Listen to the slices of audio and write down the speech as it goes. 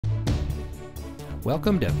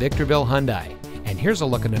Welcome to Victorville Hyundai, and here's a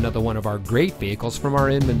look at another one of our great vehicles from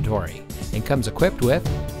our inventory, and comes equipped with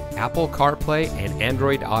Apple CarPlay and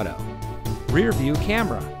Android Auto, rear view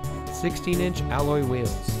camera, 16-inch alloy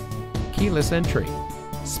wheels, keyless entry,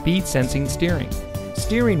 speed sensing steering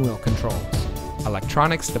wheel controls,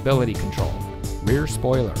 electronic stability control, rear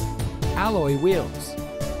spoiler, alloy wheels,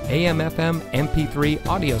 AM/FM MP3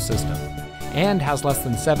 audio system, and has less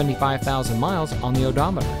than 75,000 miles on the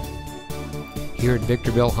odometer. Here at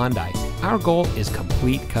Victorville Hyundai, our goal is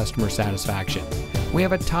complete customer satisfaction. We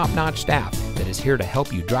have a top-notch staff that is here to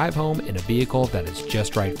help you drive home in a vehicle that is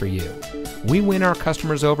just right for you. We win our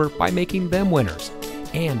customers over by making them winners.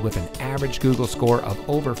 And with an average Google score of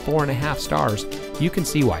over 4.5 stars, you can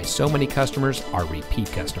see why so many customers are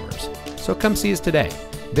repeat customers. So come see us today.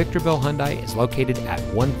 Victorville Hyundai is located at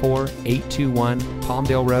 14821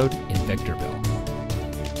 Palmdale Road in Victorville.